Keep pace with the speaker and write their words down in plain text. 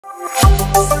Hey,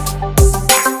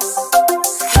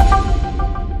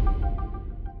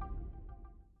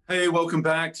 welcome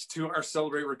back to our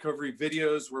Celebrate Recovery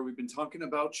videos where we've been talking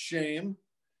about shame,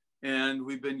 and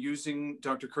we've been using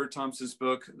Dr. Curt Thompson's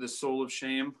book, The Soul of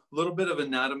Shame, a little bit of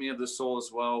anatomy of the soul as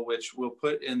well, which we'll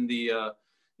put in the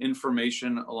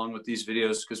information along with these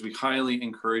videos because we highly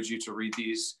encourage you to read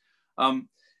these.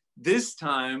 This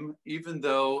time, even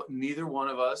though neither one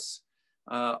of us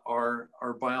are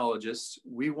biologists,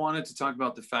 we wanted to talk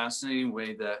about the fascinating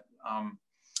way that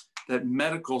that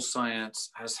medical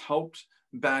science has helped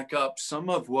back up some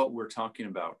of what we're talking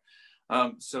about.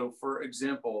 So for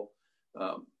example,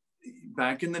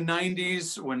 back in the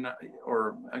 90s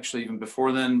or actually even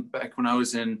before then, back when I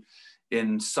was in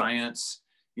science,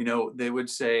 they would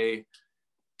say,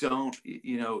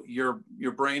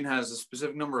 your brain has a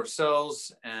specific number of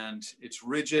cells and it's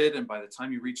rigid. And by the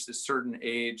time you reach this certain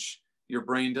age, your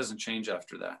brain doesn't change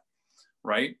after that.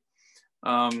 Right.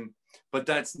 But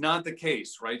that's not the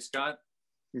case, right, Scott?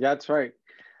 That's right.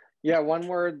 Yeah, one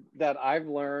word that I've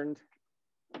learned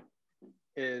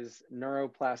is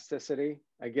neuroplasticity.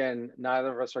 Again,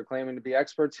 neither of us are claiming to be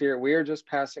experts here. We are just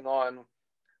passing on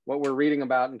what we're reading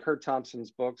about in Curt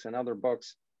Thompson's books and other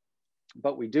books.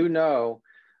 But we do know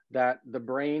that the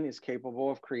brain is capable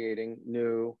of creating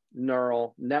new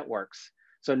neural networks.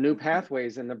 So new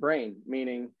pathways in the brain,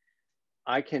 meaning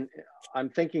I'm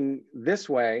thinking this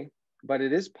way, but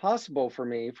it is possible for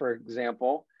me, for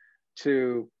example,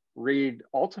 to read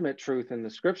ultimate truth in the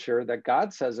scripture that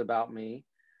God says about me.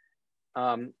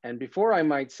 And before I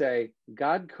might say,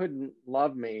 God couldn't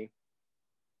love me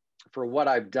for what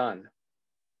I've done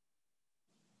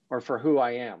or for who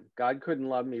I am. God couldn't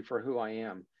love me for who I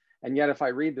am. And yet if I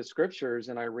read the scriptures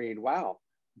and I read, wow,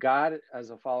 God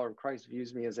as a follower of Christ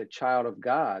views me as a child of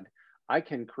God, I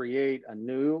can create a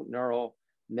new neural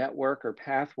network or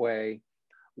pathway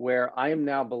where I am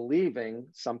now believing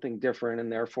something different,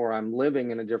 and therefore I'm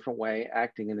living in a different way,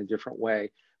 acting in a different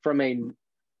way. From a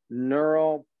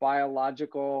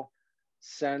neurobiological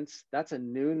sense, that's a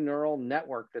new neural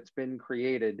network that's been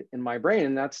created in my brain,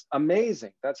 and that's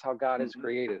amazing. That's how God has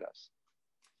created us.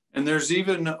 And there's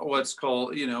even what's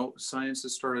called, science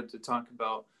has started to talk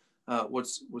about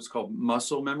what's called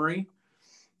muscle memory,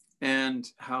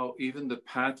 and how even the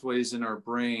pathways in our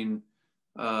brain,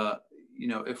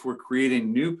 if we're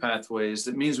creating new pathways,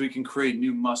 that means we can create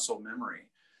new muscle memory.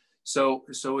 So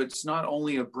it's not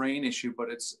only a brain issue,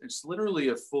 but it's literally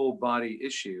a full body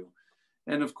issue.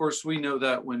 And of course, we know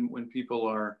that when people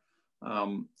are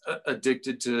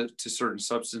addicted to certain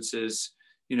substances,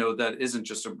 that isn't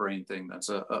just a brain thing, that's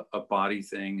a body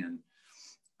thing.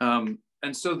 And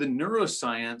so the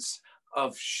neuroscience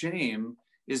of shame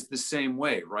is the same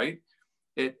way, right?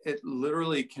 It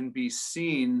literally can be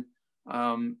seen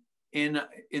in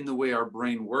the way our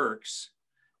brain works.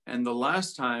 And the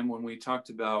last time when we talked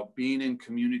about being in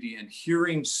community and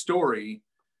hearing story,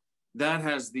 that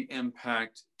has the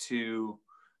impact to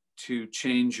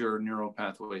change your neural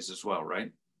pathways as well,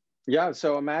 right? Yeah,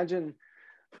 so imagine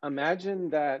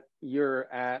that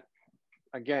you're at,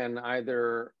 again,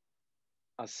 either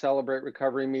a Celebrate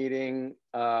Recovery meeting,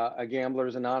 a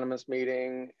Gamblers Anonymous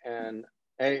meeting, an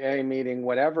AA meeting,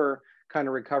 whatever kind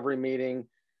of recovery meeting.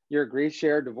 You're at grief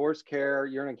share, divorce care,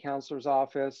 you're in a counselor's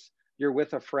office, you're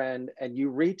with a friend, and you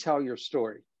retell your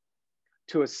story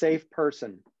to a safe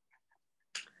person.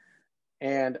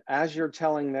 And as you're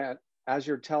telling that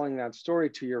story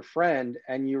to your friend,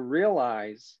 and you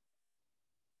realize,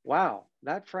 wow,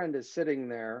 that friend is sitting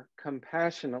there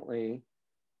compassionately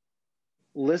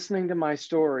listening to my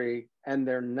story, and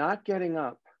they're not getting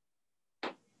up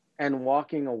and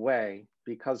walking away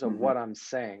because of what I'm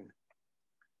saying.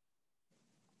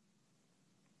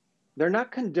 They're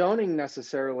not condoning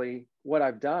necessarily what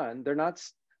I've done. They're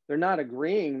not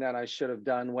agreeing that I should have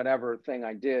done whatever thing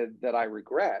I did that I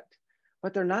regret,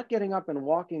 but they're not getting up and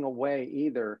walking away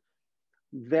either.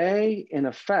 They, in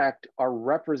effect, are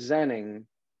representing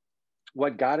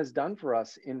what God has done for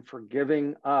us in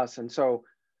forgiving us. And so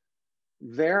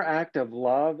their act of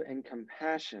love and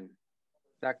compassion,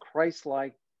 that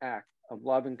Christ-like act of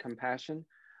love and compassion,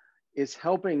 is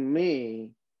helping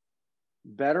me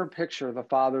better picture the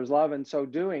Father's love. And so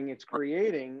doing, it's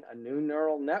creating a new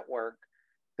neural network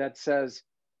that says,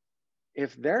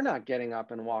 if they're not getting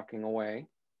up and walking away,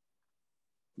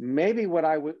 maybe what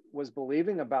I was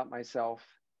believing about myself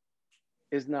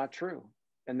is not true.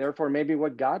 And therefore, maybe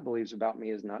what God believes about me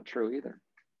is not true either.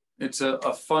 It's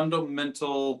a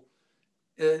fundamental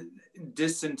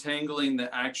disentangling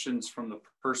the actions from the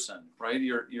person, right?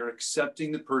 You're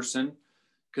accepting the person,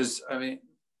 because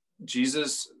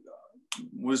Jesus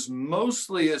was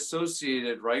mostly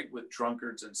associated, right, with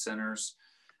drunkards and sinners.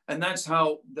 And that's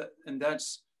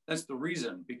that's the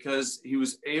reason, because he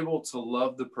was able to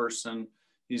love the person.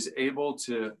 He's able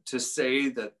to say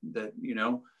that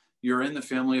you're in the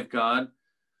family of God,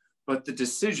 but the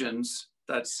decisions,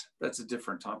 that's a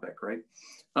different topic, right?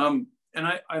 And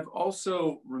I've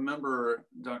also remember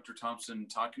Dr. Thompson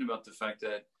talking about the fact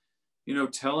that,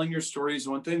 telling your story is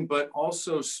one thing, but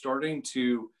also starting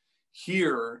to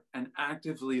hear and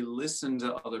actively listen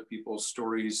to other people's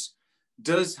stories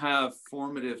does have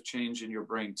formative change in your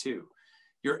brain too.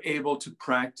 You're able to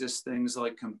practice things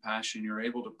like compassion. You're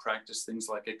able to practice things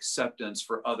like acceptance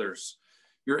for others.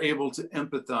 You're able to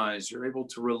empathize. You're able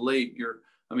to relate.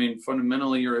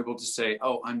 Fundamentally, you're able to say,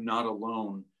 oh, I'm not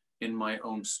alone in my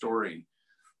own story,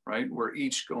 right? We're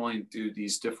each going through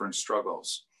these different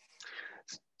struggles.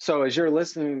 So as you're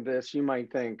listening to this, you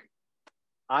might think,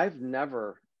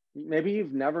 maybe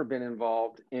you've never been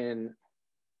involved in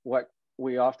what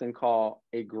we often call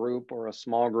a group or a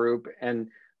small group. And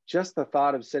just the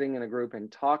thought of sitting in a group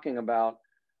and talking about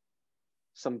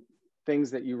some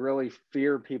things that you really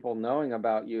fear people knowing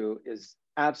about you is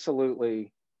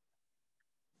absolutely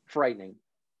frightening.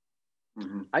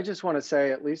 Mm-hmm. I just want to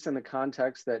say, at least in the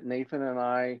context that Nathan and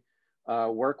I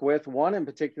work with, one in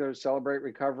particular, Celebrate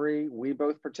Recovery. We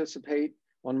both participate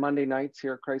on Monday nights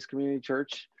here at Christ Community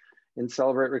Church in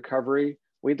Celebrate Recovery.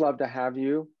 We'd love to have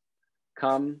you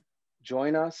come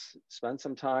join us, spend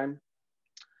some time.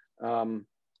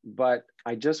 But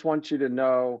I just want you to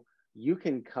know you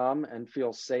can come and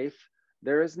feel safe.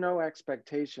 There is no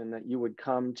expectation that you would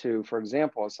come to, for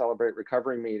example, a Celebrate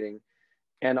Recovery meeting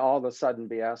and all of a sudden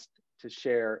be asked to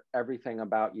share everything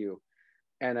about you.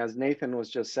 And as Nathan was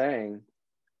just saying,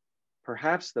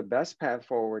 perhaps the best path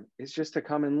forward is just to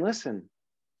come and listen.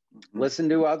 Mm-hmm. Listen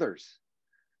to others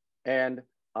and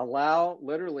allow,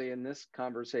 literally in this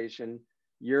conversation,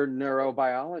 your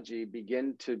neurobiology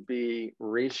begin to be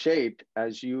reshaped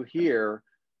as you hear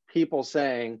people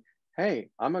saying, hey,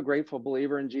 I'm a grateful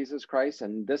believer in Jesus Christ,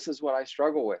 and this is what I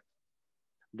struggle with.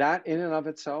 That in and of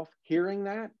itself, hearing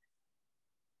that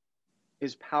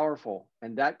is powerful,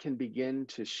 and that can begin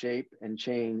to shape and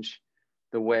change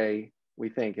the way we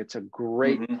think. It's a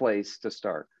great mm-hmm. place to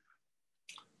start.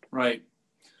 Right.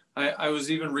 I was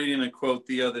even reading a quote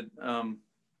the other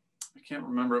I can't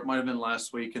remember, it might have been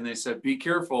last week, and they said, be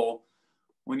careful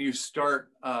when you start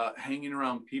hanging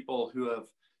around people who have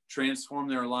transformed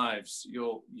their lives.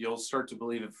 You'll start to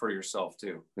believe it for yourself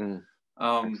too.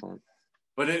 Excellent.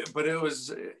 But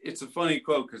it's a funny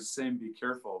quote, because it's saying be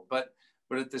careful, but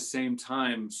at the same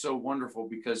time, so wonderful,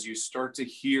 because you start to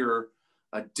hear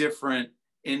a different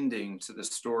ending to the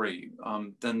story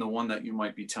than the one that you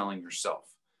might be telling yourself.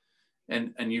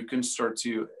 And you can start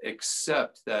to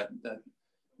accept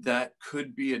that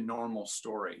could be a normal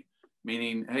story,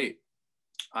 meaning, hey,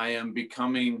 I am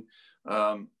becoming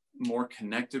more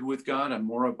connected with God. I'm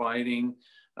more abiding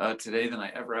today than I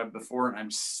ever have before. And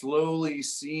I'm slowly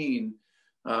seeing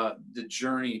the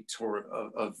journey toward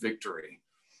of victory.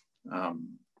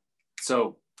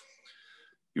 So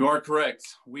you are correct.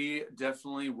 We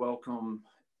definitely welcome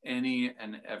any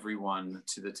and everyone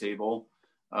to the table.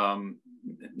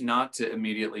 Not to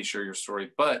immediately share your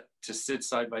story, but to sit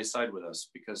side by side with us,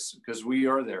 because we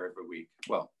are there every week.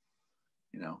 Well,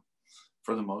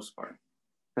 for the most part.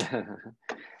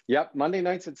 Yep. Monday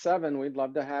nights at 7. We'd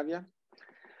love to have you.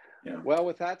 Yeah. Well,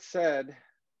 with that said,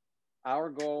 our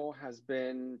goal has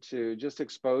been to just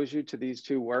expose you to these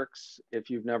two works. If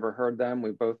you've never heard them,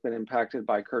 we've both been impacted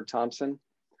by Curt Thompson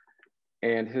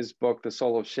and his book, The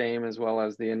Soul of Shame, as well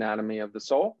as The Anatomy of the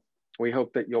Soul. We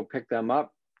hope that you'll pick them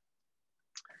up.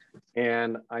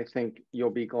 And I think you'll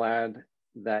be glad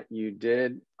that you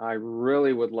did. I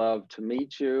really would love to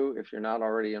meet you if you're not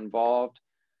already involved.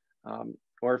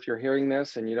 Or if you're hearing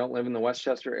this and you don't live in the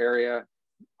Westchester area,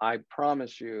 I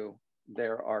promise you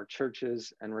there are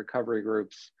churches and recovery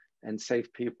groups and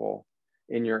safe people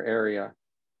in your area.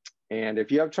 And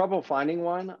if you have trouble finding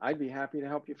one, I'd be happy to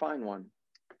help you find one.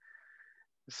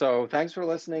 So thanks for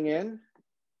listening in.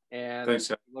 And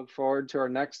thanks. Look forward to our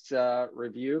next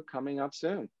review coming up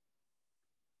soon.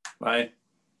 Bye.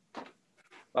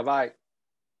 Bye-bye.